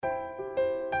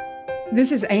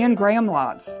This is Anne Graham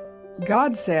Lotz.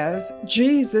 God says,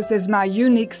 Jesus is my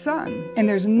unique son, and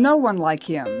there's no one like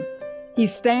him. He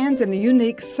stands in the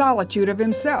unique solitude of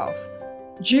himself.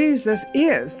 Jesus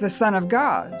is the Son of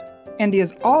God, and he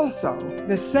is also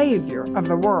the Savior of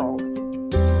the world.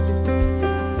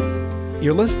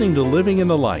 You're listening to Living in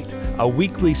the Light, a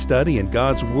weekly study in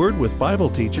God's Word with Bible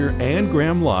teacher Anne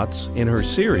Graham Lotz in her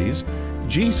series,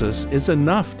 Jesus is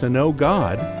Enough to Know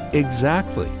God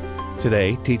Exactly.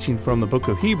 Today, teaching from the book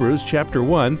of Hebrews, chapter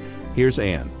 1, here's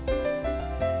Anne.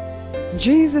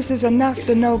 Jesus is enough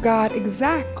to know God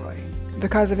exactly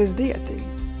because of his deity,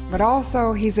 but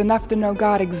also he's enough to know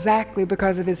God exactly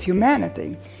because of his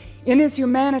humanity. In his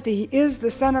humanity, he is the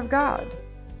Son of God.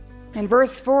 In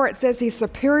verse 4, it says he's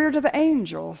superior to the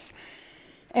angels.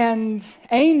 And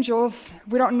angels,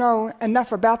 we don't know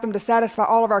enough about them to satisfy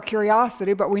all of our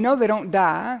curiosity, but we know they don't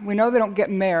die. We know they don't get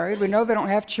married. We know they don't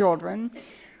have children.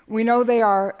 We know they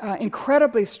are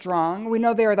incredibly strong. We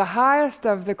know they are the highest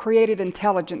of the created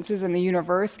intelligences in the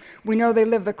universe. We know they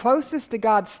live the closest to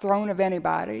God's throne of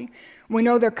anybody. We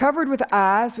know they're covered with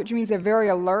eyes, which means they're very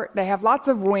alert. They have lots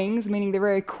of wings, meaning they're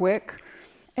very quick.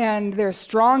 And they're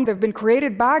strong. They've been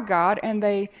created by God, and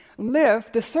they live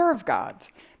to serve God.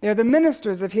 They're the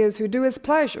ministers of his who do his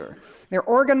pleasure. They're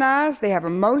organized. They have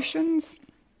emotions.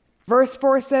 Verse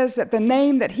 4 says that the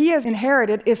name that he has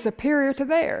inherited is superior to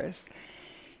theirs.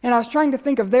 And I was trying to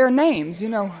think of their names.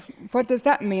 What does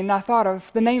that mean? And I thought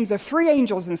of the names of 3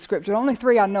 angels in Scripture, the only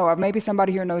 3 I know of. Maybe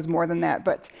somebody here knows more than that.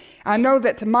 But I know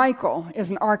that Michael is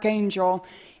an archangel,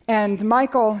 and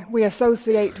Michael we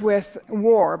associate with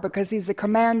war because he's the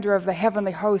commander of the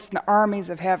heavenly host and the armies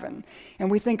of heaven. And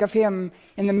we think of him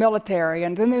in the military.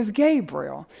 And then there's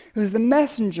Gabriel, who's the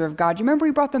messenger of God. You remember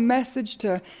he brought the message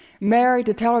to Mary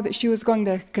to tell her that she was going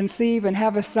to conceive and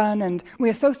have a son, and we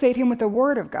associate him with the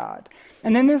Word of God.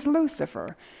 And then there's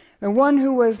Lucifer, the one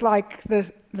who was like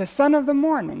the son of the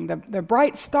morning, the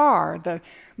bright star, the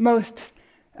most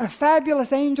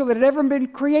fabulous angel that had ever been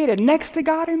created, next to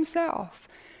God himself.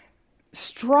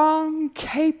 Strong,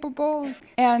 capable,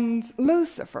 and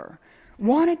Lucifer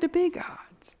wanted to be God.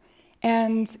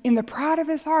 And in the pride of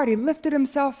his heart, he lifted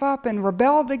himself up and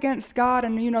rebelled against God.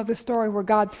 And you know the story where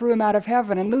God threw him out of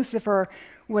heaven, and Lucifer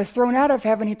was thrown out of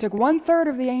heaven. He took 1/3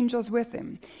 of the angels with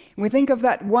him. We think of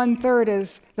that 1/3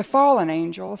 as the fallen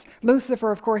angels.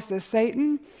 Lucifer, of course, is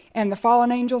Satan, and the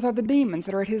fallen angels are the demons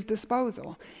that are at his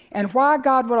disposal. And why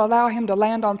God would allow him to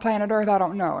land on planet Earth, I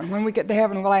don't know. And when we get to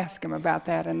heaven, we'll ask him about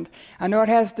that. And I know it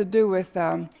has to do with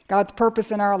God's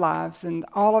purpose in our lives and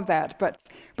all of that. But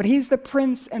he's the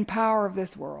prince and power of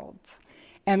this world.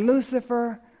 And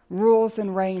Lucifer rules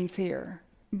and reigns here.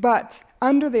 But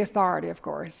under the authority, of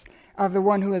course, of the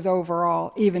one who is over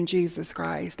all, even Jesus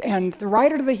Christ. And the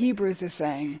writer to the Hebrews is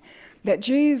saying that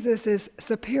Jesus is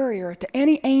superior to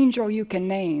any angel you can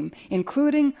name,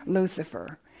 including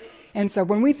Lucifer. And so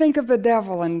when we think of the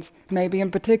devil, and maybe in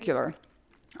particular,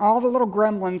 all the little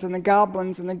gremlins and the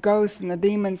goblins and the ghosts and the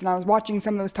demons, and I was watching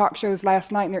some of those talk shows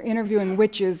last night, and they're interviewing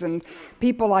witches and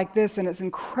people like this, and it's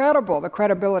incredible the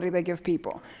credibility they give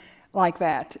people like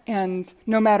that. And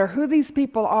no matter who these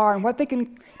people are and what they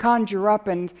can conjure up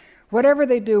and whatever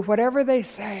they do, whatever they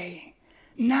say,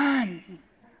 none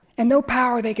and no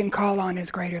power they can call on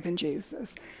is greater than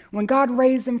Jesus. When God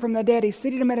raised him from the dead, he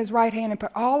seated him at his right hand and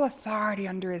put all authority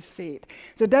under his feet.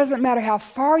 So it doesn't matter how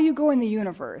far you go in the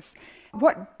universe,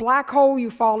 what black hole you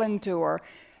fall into, or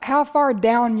how far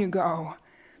down you go,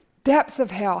 depths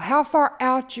of hell, how far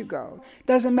out you go.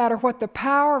 Doesn't matter what the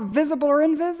power, visible or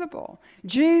invisible.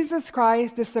 Jesus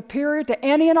Christ is superior to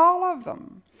any and all of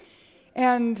them.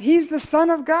 And he's the Son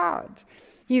of God.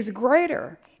 He's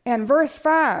greater. And verse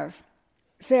 5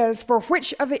 says, "For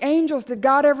which of the angels did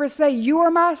God ever say, 'You are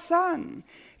my son.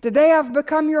 Today I've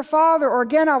become your father,' or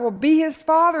again, 'I will be his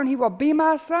father and he will be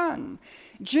my son'?"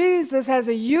 Jesus has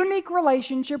a unique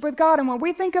relationship with God. And when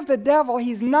we think of the devil,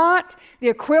 he's not the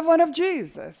equivalent of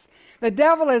Jesus. The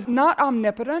devil is not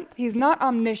omnipotent. He's not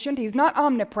omniscient. He's not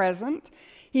omnipresent.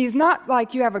 He's not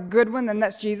like you have a good one, and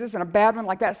that's Jesus, and a bad one,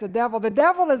 like that's the devil. The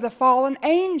devil is a fallen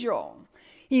angel.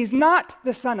 He's not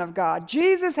the Son of God.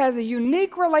 Jesus has a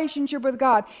unique relationship with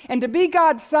God. And to be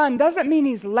God's son doesn't mean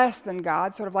he's less than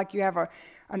God, sort of like you have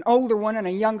an older one and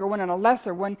a younger one and a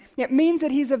lesser one. It means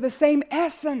that he's of the same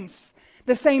essence,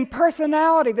 the same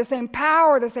personality, the same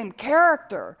power, the same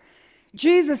character.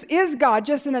 Jesus is God,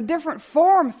 just in a different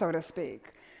form, so to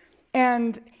speak.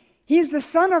 And he's the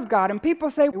Son of God. And people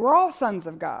say, we're all sons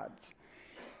of God.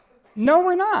 No,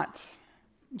 we're not.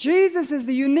 Jesus is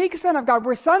the unique Son of God.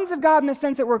 We're sons of God in the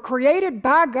sense that we're created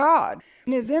by God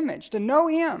in his image to know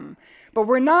him. But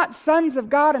we're not sons of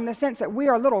God in the sense that we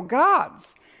are little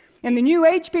gods. And the New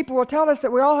Age people will tell us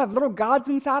that we all have little gods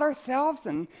inside ourselves,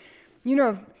 and,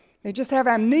 they just have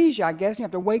amnesia, I guess. You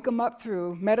have to wake them up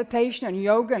through meditation and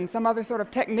yoga and some other sort of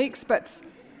techniques, but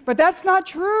that's not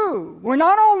true. We're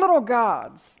not all little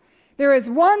gods. There is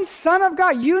one Son of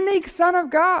God, unique Son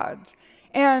of God.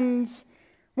 And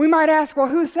we might ask, well,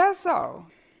 who says so?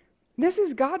 This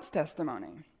is God's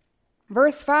testimony.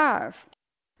 Verse 5,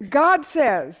 God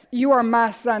says, you are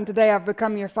my son, today I've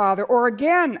become your father. Or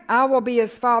again, I will be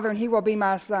his father and he will be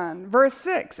my son. Verse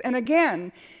 6, and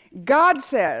again, God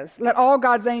says, let all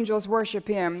God's angels worship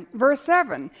him. Verse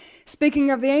 7, speaking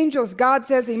of the angels, God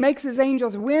says he makes his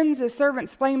angels winds, his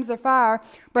servants flames of fire.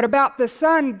 But about the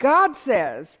Son, God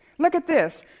says, look at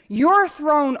this, your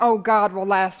throne, O God, will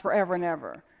last forever and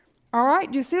ever. All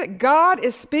right, do you see that? God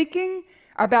is speaking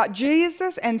about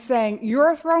Jesus and saying,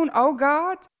 your throne, O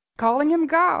God, calling him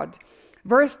God.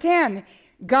 Verse 10,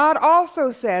 God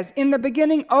also says, in the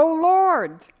beginning, O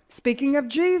Lord, speaking of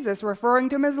Jesus, referring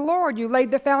to him as Lord, you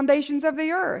laid the foundations of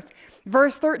the earth.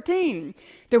 Verse 13,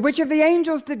 to which of the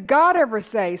angels did God ever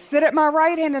say, sit at my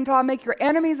right hand until I make your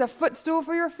enemies a footstool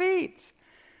for your feet?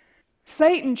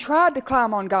 Satan tried to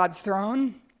climb on God's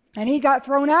throne, and he got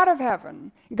thrown out of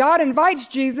heaven. God invites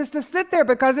Jesus to sit there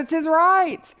because it's his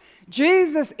right.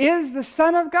 Jesus is the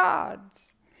Son of God.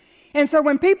 And so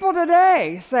when people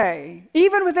today say,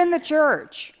 even within the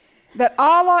church, that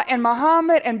Allah and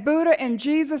Muhammad and Buddha and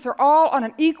Jesus are all on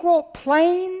an equal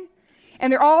plane,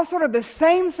 and they're all sort of the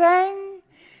same thing,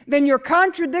 then you're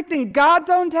contradicting God's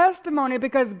own testimony,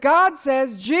 because God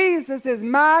says Jesus is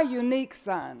my unique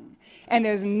Son. And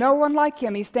there's no one like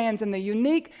him. He stands in the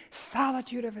unique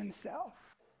solitude of himself.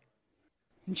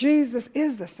 Jesus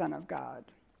is the Son of God,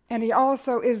 and he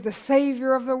also is the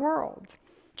Savior of the world.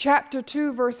 Chapter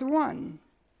 2, verse 1.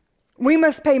 We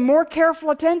must pay more careful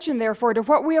attention, therefore, to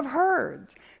what we have heard,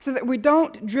 so that we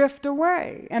don't drift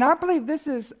away. And I believe this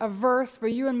is a verse for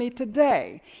you and me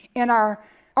today in our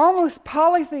almost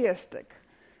polytheistic,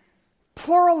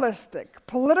 pluralistic,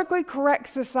 politically correct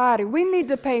society. We need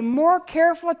to pay more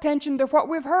careful attention to what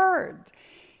we've heard.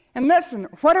 And listen,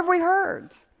 what have we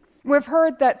heard? We've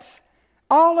heard that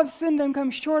all have sinned and come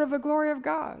short of the glory of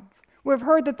God. We've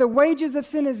heard that the wages of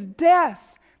sin is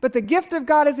death, but the gift of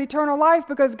God is eternal life,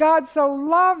 because God so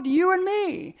loved you and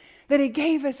me that he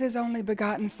gave us his only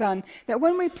begotten Son, that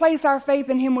when we place our faith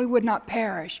in him, we would not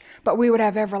perish, but we would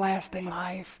have everlasting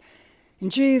life.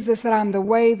 And Jesus said, I'm the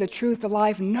way, the truth, the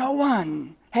life. No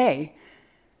one, hey,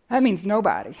 that means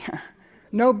nobody.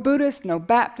 No Buddhist, no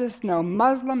Baptist, no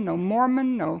Muslim, no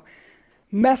Mormon, no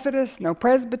Methodist, no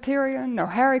Presbyterian, no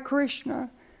Hare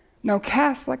Krishna, no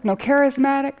Catholic, no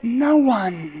Charismatic. No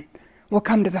one will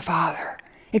come to the Father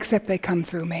except they come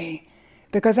through me.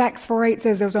 Because Acts 4:8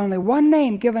 says there's only one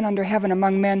name given under heaven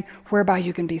among men whereby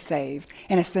you can be saved,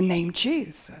 and it's the name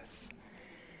Jesus.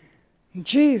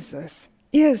 Jesus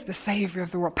is the Savior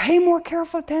of the world. Pay more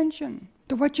careful attention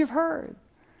to what you've heard.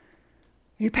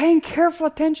 You're paying careful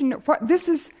attention to what this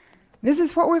is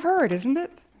what we've heard, isn't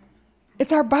it?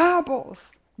 It's our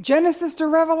Bibles, Genesis to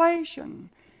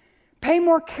Revelation. Pay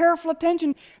more careful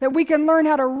attention that we can learn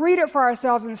how to read it for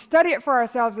ourselves and study it for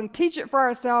ourselves and teach it for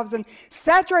ourselves and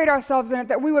saturate ourselves in it,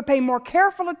 that we would pay more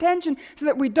careful attention so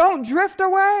that we don't drift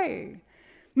away.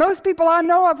 Most people I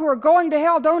know of who are going to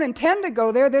hell don't intend to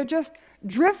go there. They're just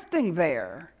drifting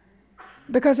there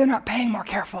because they're not paying more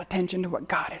careful attention to what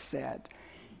God has said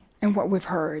and what we've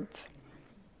heard.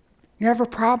 You have a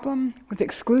problem with the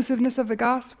exclusiveness of the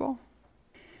gospel?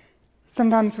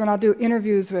 Sometimes when I do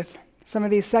interviews with some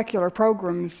of these secular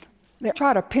programs, they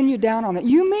try to pin you down on it.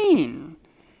 You mean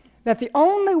that the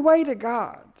only way to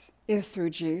God is through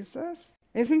Jesus?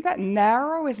 Isn't that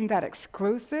narrow? Isn't that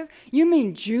exclusive? You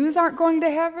mean Jews aren't going to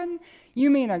heaven? You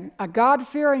mean a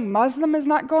God-fearing Muslim is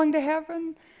not going to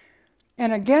heaven?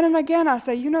 And again I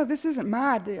say, this isn't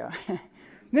my idea.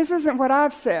 This isn't what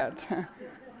I've said.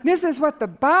 This is what the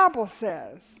Bible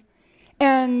says.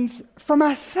 And for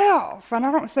myself, and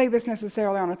I don't say this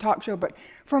necessarily on a talk show, but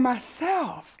for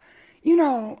myself,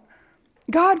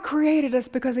 God created us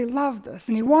because he loved us,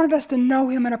 and he wanted us to know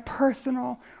him in a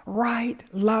personal, right,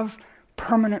 love,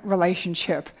 permanent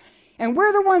relationship. And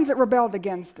we're the ones that rebelled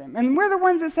against him. And we're the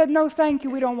ones that said, no, thank you,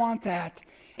 we don't want that.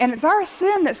 And it's our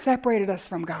sin that separated us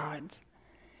from God.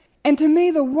 And to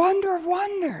me, the wonder of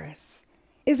wonders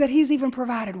is that he's even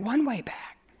provided one way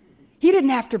back. He didn't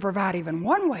have to provide even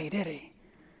one way, did he?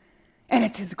 And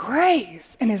it's his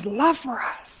grace and his love for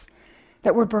us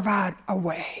that would provide a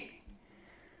way.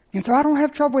 And so I don't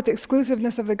have trouble with the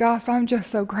exclusiveness of the gospel. I'm just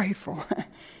so grateful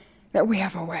that we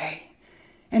have a way,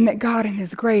 and that God in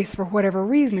his grace, for whatever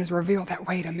reason, has revealed that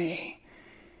way to me.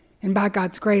 And by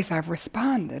God's grace, I've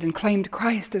responded and claimed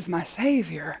Christ as my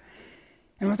Savior.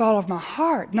 And with all of my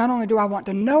heart, not only do I want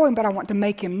to know Him, but I want to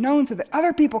make Him known so that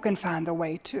other people can find the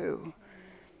way too.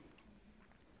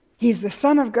 He's the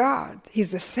Son of God.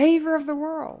 He's the Savior of the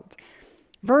world.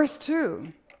 Verse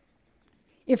 2,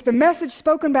 if the message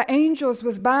spoken by angels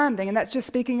was binding, and that's just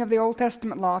speaking of the Old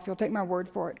Testament law, if you'll take my word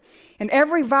for it, and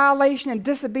every violation and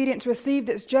disobedience received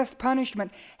its just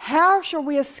punishment, how shall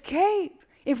we escape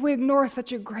if we ignore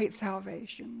such a great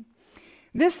salvation?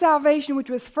 This salvation, which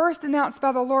was first announced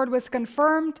by the Lord, was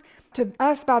confirmed to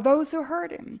us by those who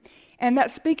heard Him. And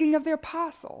that's speaking of the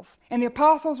apostles. And the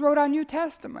apostles wrote our New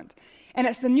Testament. And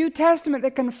it's the New Testament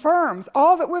that confirms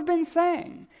all that we've been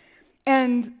saying.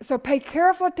 And so pay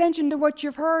careful attention to what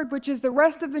you've heard, which is the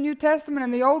rest of the New Testament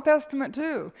and the Old Testament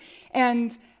too.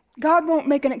 And God won't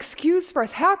make an excuse for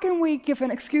us. How can we give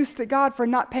an excuse to God for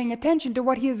not paying attention to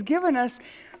what He has given us?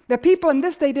 The people in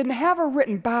this day didn't have a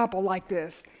written Bible like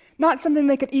this. Not something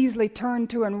they could easily turn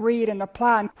to and read and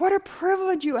apply. And what a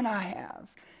privilege you and I have.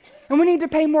 And we need to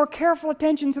pay more careful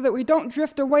attention so that we don't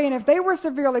drift away. And if they were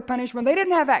severely punished when they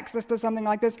didn't have access to something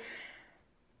like this,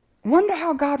 wonder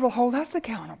how God will hold us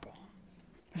accountable.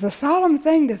 It's a solemn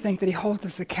thing to think that He holds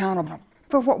us accountable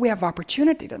for what we have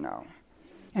opportunity to know.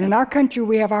 And in our country,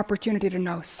 we have opportunity to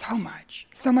know so much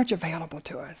available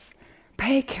to us.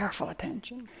 Pay careful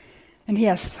attention. And He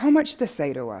has so much to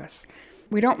say to us.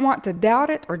 We don't want to doubt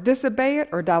it or disobey it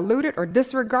or dilute it or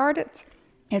disregard it.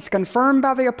 It's confirmed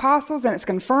by the apostles and it's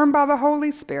confirmed by the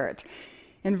Holy Spirit.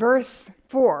 In verse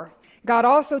 4, God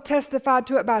also testified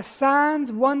to it by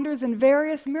signs, wonders, and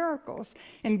various miracles,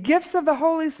 and gifts of the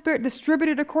Holy Spirit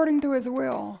distributed according to His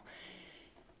will.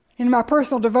 In my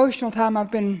personal devotional time,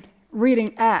 I've been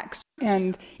reading Acts,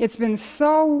 and it's been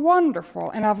so wonderful,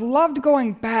 and I've loved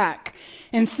going back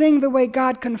and seeing the way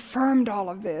God confirmed all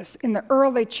of this in the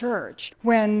early church,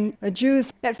 when the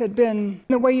Jews, that had been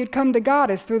the way you'd come to God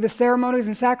is through the ceremonies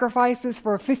and sacrifices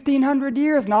for 1,500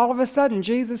 years, and all of a sudden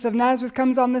Jesus of Nazareth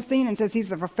comes on the scene and says He's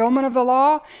the fulfillment of the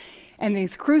law, and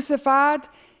He's crucified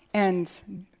and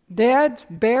dead,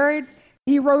 buried.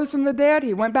 He rose from the dead,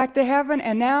 He went back to heaven,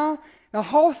 and now the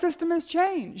whole system has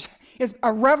changed.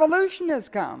 A revolution has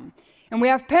come. And we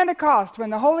have Pentecost when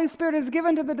the Holy Spirit is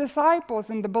given to the disciples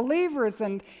and the believers,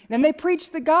 and then they preach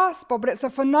the gospel. But it's a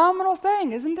phenomenal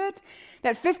thing, isn't it?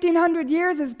 That 1,500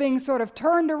 years is being sort of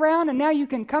turned around, and now you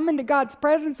can come into God's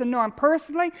presence and know Him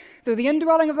personally through the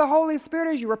indwelling of the Holy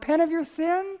Spirit as you repent of your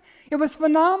sin. It was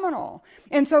phenomenal.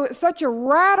 And so it's such a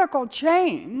radical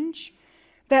change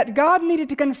that God needed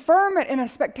to confirm it in a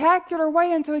spectacular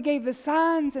way, and so He gave the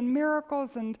signs and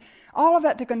miracles and all of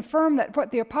that to confirm that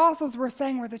what the apostles were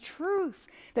saying were the truth,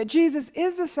 that Jesus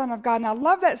is the Son of God. And I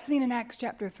love that scene in Acts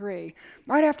chapter 3,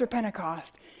 right after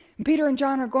Pentecost. And Peter and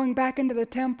John are going back into the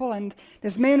temple, and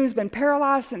this man who's been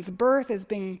paralyzed since birth is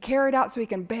being carried out so he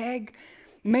can beg.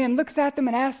 The man looks at them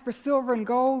and asks for silver and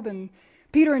gold, and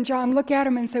Peter and John look at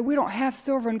him and say, we don't have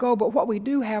silver and gold, but what we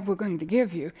do have we're going to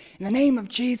give you. In the name of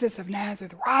Jesus of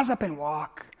Nazareth, rise up and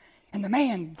walk. And the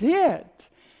man did.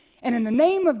 And in the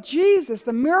name of Jesus,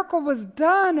 the miracle was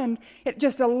done, and it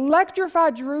just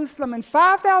electrified Jerusalem, and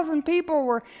 5,000 people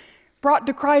were brought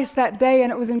to Christ that day,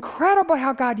 and it was incredible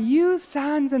how God used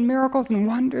signs and miracles and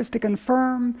wonders to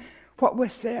confirm what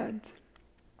was said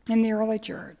in the early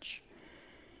church.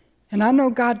 And I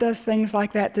know God does things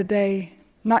like that today,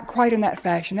 not quite in that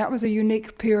fashion. That was a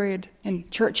unique period in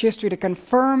church history to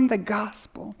confirm the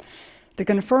gospel, to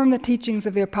confirm the teachings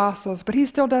of the apostles, but He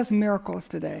still does miracles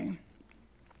today.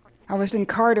 I was in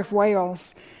Cardiff,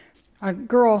 Wales. A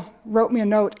girl wrote me a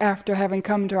note after having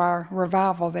come to our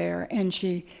revival there, and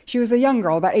she was a young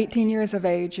girl, about 18 years of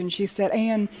age, and she said,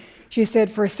 Ann, she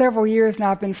said, for several years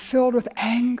now I've been filled with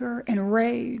anger and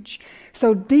rage,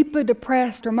 so deeply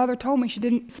depressed. Her mother told me she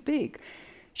didn't speak.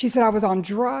 She said, I was on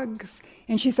drugs,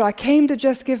 and she said, I came to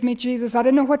Just Give Me Jesus. I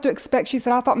didn't know what to expect. She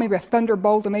said, I thought maybe a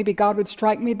thunderbolt or maybe God would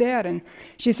strike me dead. And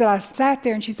she said, I sat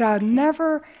there, and she said, I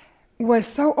never was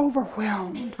so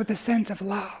overwhelmed with a sense of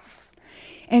love.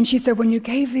 And she said, when you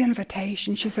gave the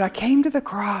invitation, she said, I came to the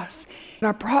cross, and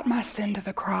I brought my sin to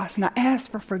the cross, and I asked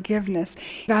for forgiveness.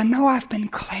 And I know I've been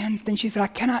cleansed. And she said, I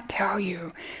cannot tell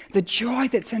you the joy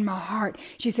that's in my heart.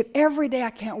 She said, every day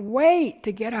I can't wait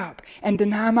to get up and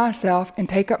deny myself and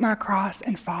take up my cross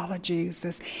and follow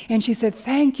Jesus. And she said,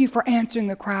 thank you for answering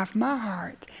the cry of my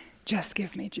heart. Just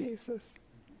give me Jesus.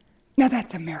 Now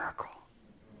that's a miracle.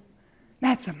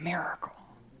 That's a miracle.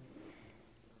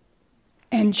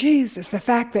 And Jesus, the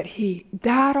fact that He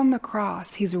died on the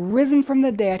cross, He's risen from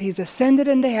the dead, He's ascended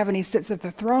into heaven, He sits at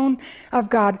the throne of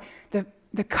God, the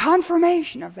the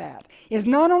confirmation of that is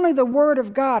not only the Word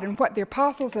of God and what the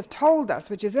apostles have told us,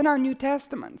 which is in our New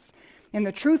Testaments, in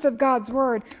the truth of God's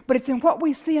Word, but it's in what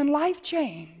we see in life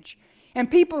change, and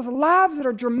people's lives that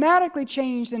are dramatically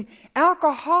changed, and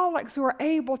alcoholics who are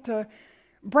able to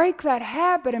break that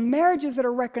habit, and marriages that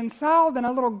are reconciled, and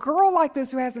a little girl like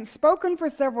this who hasn't spoken for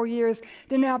several years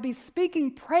to now be speaking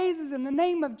praises in the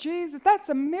name of Jesus. That's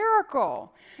a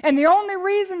miracle. And the only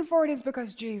reason for it is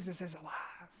because Jesus is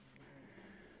alive.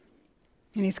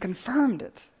 And He's confirmed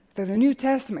it. Through the New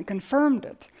Testament, confirmed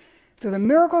it. Through the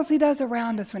miracles He does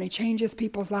around us when He changes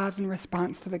people's lives in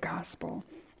response to the gospel.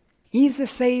 He's the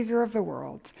Savior of the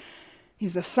world.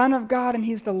 He's the Son of God, and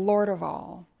He's the Lord of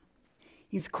all.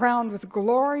 He's crowned with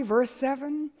glory, verse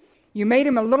 7. You made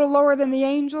Him a little lower than the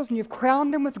angels, and you've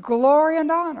crowned Him with glory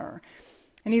and honor.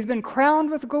 And He's been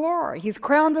crowned with glory. He's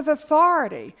crowned with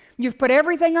authority. You've put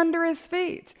everything under His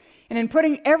feet. And in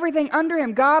putting everything under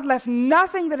Him, God left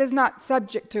nothing that is not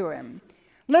subject to Him.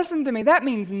 Listen to me, that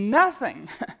means nothing.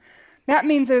 That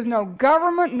means there's no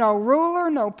government, no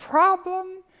ruler, no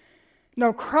problem,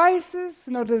 no crisis,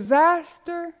 no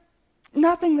disaster,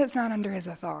 nothing that's not under His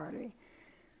authority.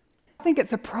 I think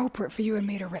it's appropriate for you and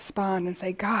me to respond and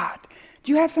say, God,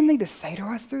 do you have something to say to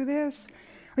us through this?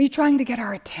 Are you trying to get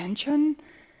our attention?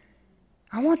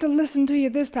 I want to listen to you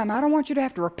this time. I don't want you to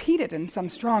have to repeat it in some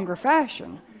stronger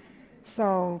fashion.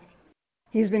 So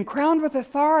He's been crowned with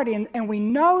authority, and we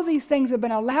know these things have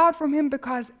been allowed from Him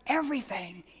because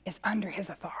everything is under His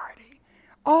authority.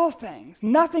 All things.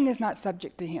 Nothing is not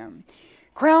subject to Him.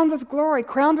 Crowned with glory,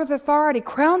 crowned with authority,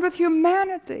 crowned with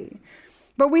humanity.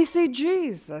 But we see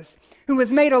Jesus, who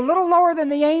was made a little lower than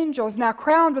the angels, now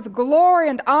crowned with glory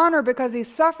and honor because He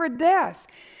suffered death,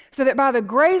 so that by the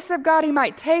grace of God He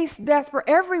might taste death for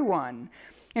everyone.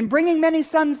 In bringing many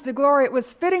sons to glory, it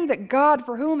was fitting that God,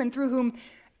 for whom and through whom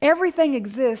everything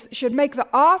exists, should make the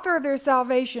author of their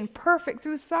salvation perfect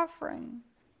through suffering.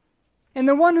 And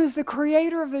the one who's the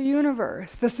creator of the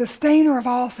universe, the sustainer of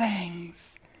all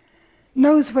things,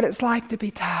 knows what it's like to be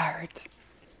tired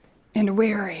and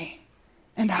weary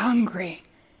and hungry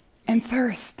and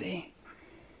thirsty.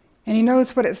 And He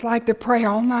knows what it's like to pray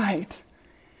all night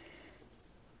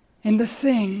and to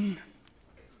sing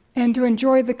and to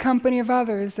enjoy the company of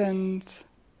others and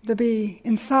to be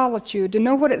in solitude, to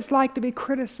know what it's like to be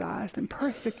criticized and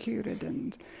persecuted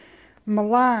and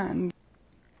maligned.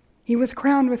 He was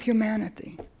crowned with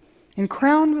humanity and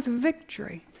crowned with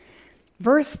victory.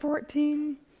 Verse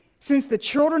 14, since the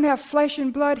children have flesh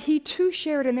and blood, He too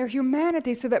shared in their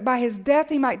humanity, so that by His death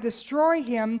He might destroy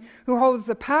him who holds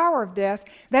the power of death,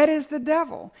 that is the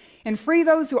devil, and free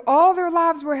those who all their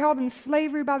lives were held in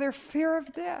slavery by their fear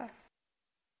of death.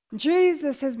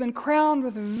 Jesus has been crowned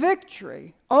with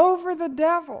victory over the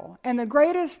devil, and the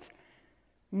greatest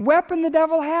weapon the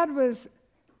devil had was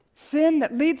sin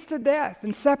that leads to death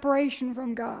and separation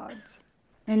from God.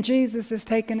 And Jesus has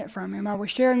taken it from him. I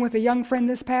was sharing with a young friend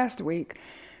this past week,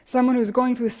 someone who's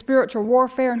going through spiritual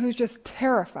warfare and who's just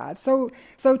terrified, so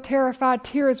terrified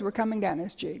tears were coming down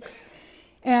his cheeks.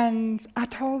 And I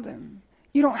told him,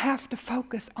 you don't have to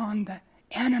focus on the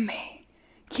enemy.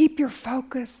 Keep your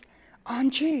focus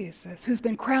on Jesus, who's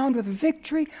been crowned with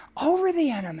victory over the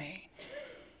enemy.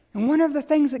 And one of the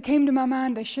things that came to my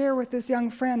mind to share with this young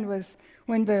friend was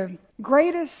when the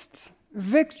greatest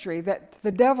victory that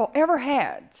the devil ever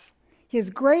had, his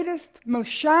greatest, most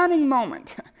shining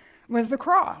moment was the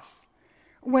cross.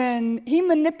 When he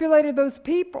manipulated those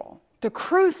people to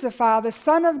crucify the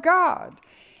Son of God,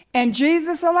 and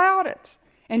Jesus allowed it.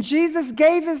 And Jesus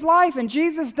gave His life, and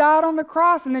Jesus died on the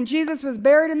cross, and then Jesus was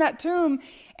buried in that tomb,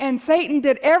 and Satan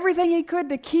did everything he could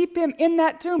to keep Him in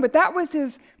that tomb, but that was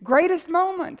His greatest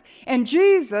moment. And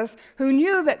Jesus, who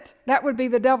knew that that would be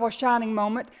the devil's shining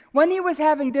moment, when He was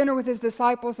having dinner with His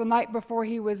disciples the night before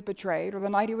He was betrayed, or the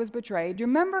night He was betrayed, do you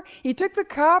remember? He took the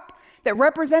cup that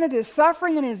represented His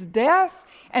suffering and His death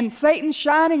and Satan's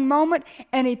shining moment,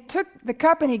 and He took the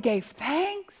cup and He gave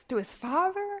thanks to His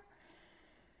Father,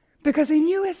 because He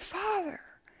knew His Father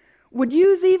would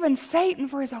use even Satan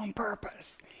for His own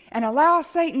purpose and allow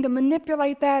Satan to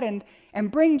manipulate that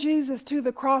and bring Jesus to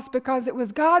the cross, because it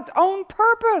was God's own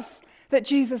purpose that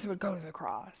Jesus would go to the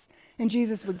cross and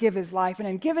Jesus would give His life. And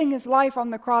in giving His life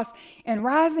on the cross and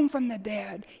rising from the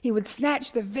dead, He would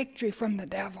snatch the victory from the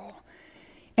devil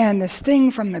and the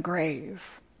sting from the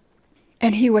grave.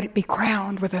 And He would be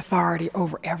crowned with authority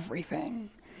over everything.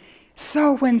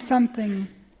 So when something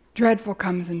dreadful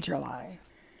comes into your life,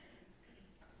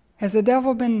 has the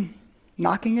devil been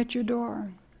knocking at your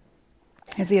door?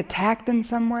 Has he attacked in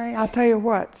some way? I'll tell you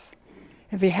what,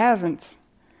 if he hasn't,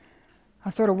 I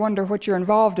sort of wonder what you're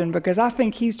involved in, because I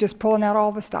think he's just pulling out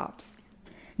all the stops.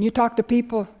 You talk to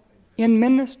people in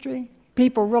ministry,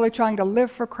 people really trying to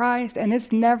live for Christ, and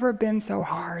it's never been so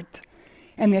hard.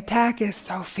 And the attack is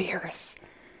so fierce.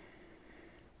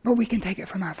 But we can take it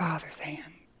from our Father's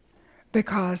hand.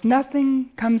 Because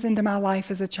nothing comes into my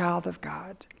life as a child of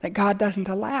God that God doesn't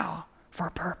allow for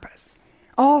a purpose.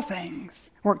 All things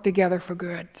work together for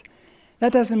good.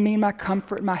 That doesn't mean my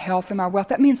comfort, my health, and my wealth.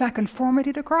 That means my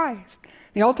conformity to Christ.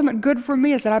 The ultimate good for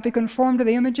me is that I be conformed to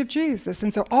the image of Jesus.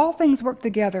 And so all things work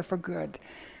together for good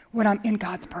when I'm in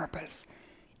God's purpose.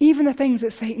 Even the things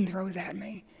that Satan throws at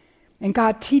me. And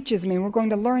God teaches me, and we're going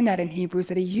to learn that in Hebrews,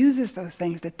 that he uses those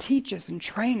things to teach us and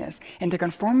train us and to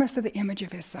conform us to the image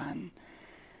of his Son.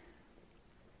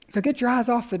 So get your eyes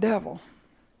off the devil.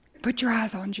 Put your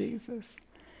eyes on Jesus.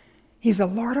 He's the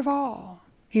Lord of all.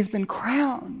 He's been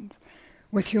crowned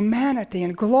with humanity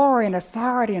and glory and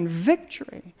authority and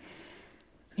victory.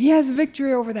 He has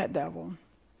victory over that devil.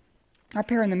 Up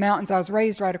here in the mountains, I was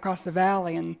raised right across the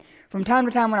valley, and from time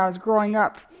to time when I was growing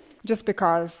up, just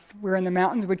because we're in the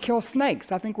mountains, we'd kill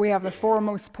snakes. I think we have the 4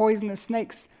 most poisonous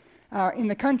snakes in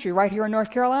the country right here in North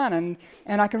Carolina.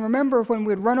 And I can remember when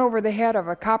we'd run over the head of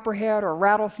a copperhead or a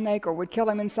rattlesnake or would kill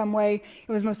him in some way.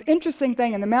 It was the most interesting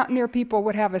thing, and the mountaineer people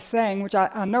would have a saying, which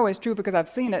I know is true because I've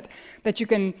seen it, that you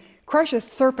can crush a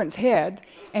serpent's head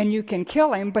and you can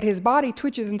kill him, but his body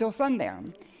twitches until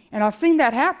sundown. And I've seen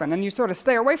that happen, and you sort of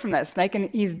stay away from that snake, and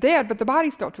he's dead, but the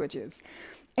body still twitches.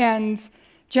 And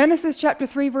Genesis chapter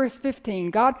 3, verse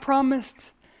 15, God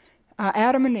promised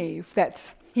Adam and Eve that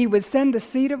he would send the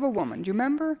seed of a woman, do you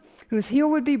remember? Whose heel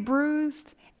would be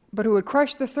bruised, but who would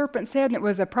crush the serpent's head, and it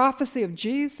was a prophecy of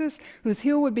Jesus, whose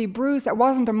heel would be bruised. That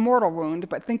wasn't a mortal wound,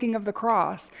 but thinking of the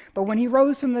cross. But when he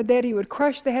rose from the dead, he would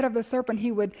crush the head of the serpent.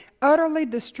 He would utterly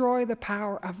destroy the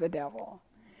power of the devil.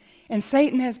 And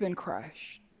Satan has been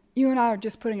crushed. You and I are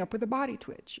just putting up with a body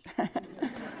twitch.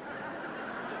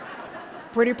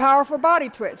 Pretty powerful body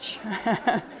twitch.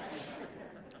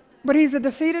 But he's a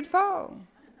defeated foe.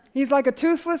 He's like a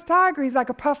toothless tiger. He's like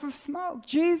a puff of smoke.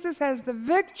 Jesus has the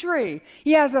victory.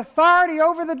 He has authority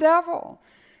over the devil.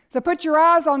 So put your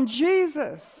eyes on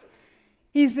Jesus.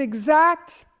 He's the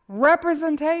exact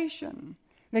representation,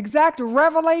 the exact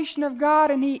revelation of God,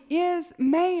 and he is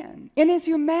man. In his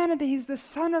humanity, he's the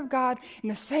Son of God and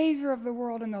the Savior of the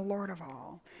world and the Lord of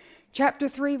all. Chapter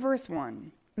 3, verse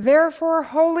 1. Therefore,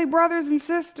 holy brothers and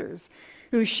sisters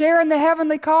who share in the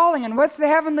heavenly calling, and what's the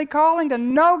heavenly calling? To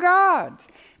know God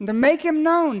and to make him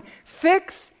known.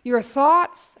 Fix your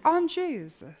thoughts on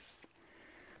Jesus.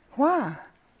 Why?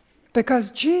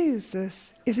 Because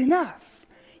Jesus is enough.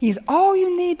 He's all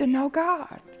you need to know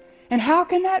God. And how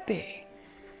can that be?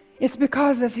 It's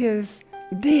because of his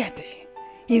deity.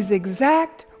 He's the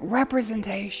exact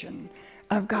representation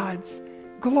of God's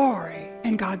glory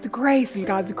and God's grace and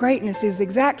God's greatness. Is the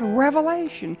exact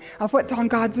revelation of what's on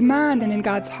God's mind and in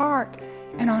God's heart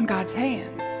and on God's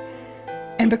hands.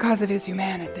 And because of his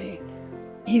humanity,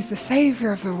 he's the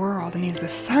Savior of the world, and he's the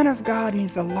Son of God, and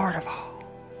he's the Lord of all.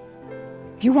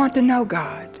 If you want to know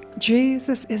God,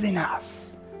 Jesus is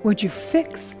enough. Would you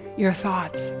fix your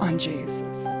thoughts on Jesus?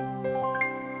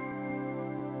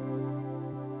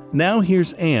 Now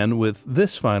here's Anne with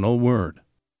this final word.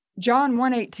 John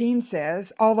 1:18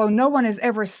 says, although no one has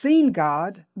ever seen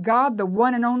God, God, the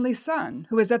one and only Son,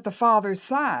 who is at the Father's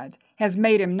side, has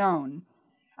made him known.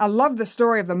 I love the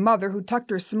story of the mother who tucked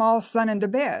her small son into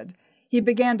bed. He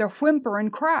began to whimper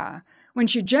and cry. When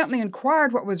she gently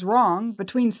inquired what was wrong,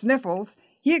 between sniffles,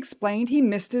 he explained he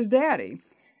missed his daddy.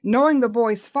 Knowing the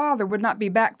boy's father would not be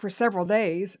back for several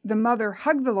days, the mother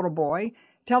hugged the little boy,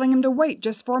 telling him to wait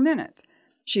just for a minute.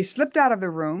 She slipped out of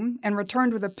the room and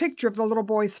returned with a picture of the little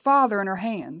boy's father in her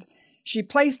hand. She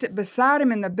placed it beside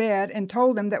him in the bed and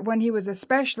told him that when he was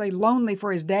especially lonely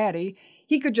for his daddy,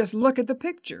 he could just look at the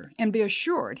picture and be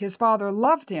assured his father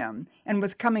loved him and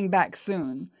was coming back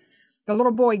soon. The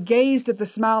little boy gazed at the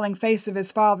smiling face of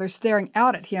his father staring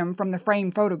out at him from the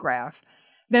framed photograph.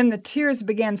 Then the tears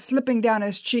began slipping down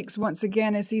his cheeks once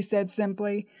again as he said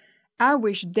simply, I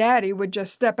wish Daddy would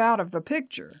just step out of the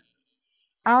picture.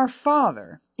 Our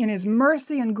Father, in his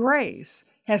mercy and grace,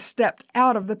 has stepped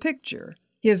out of the picture.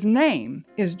 His name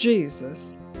is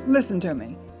Jesus. Listen to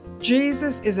me.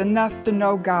 Jesus is enough to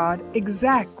know God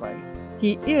exactly.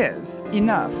 He is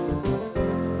enough.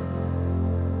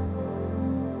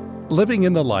 Living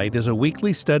in the Light is a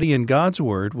weekly study in God's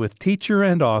Word with teacher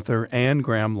and author Anne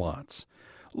Graham Lotz.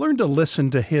 Learn to listen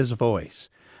to his voice.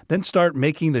 Then start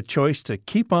making the choice to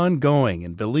keep on going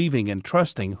and believing and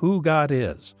trusting who God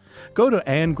is. Go to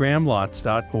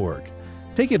AnneGrahamLotz.org.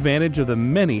 Take advantage of the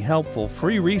many helpful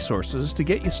free resources to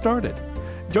get you started.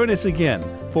 Join us again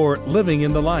for Living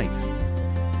in the Light.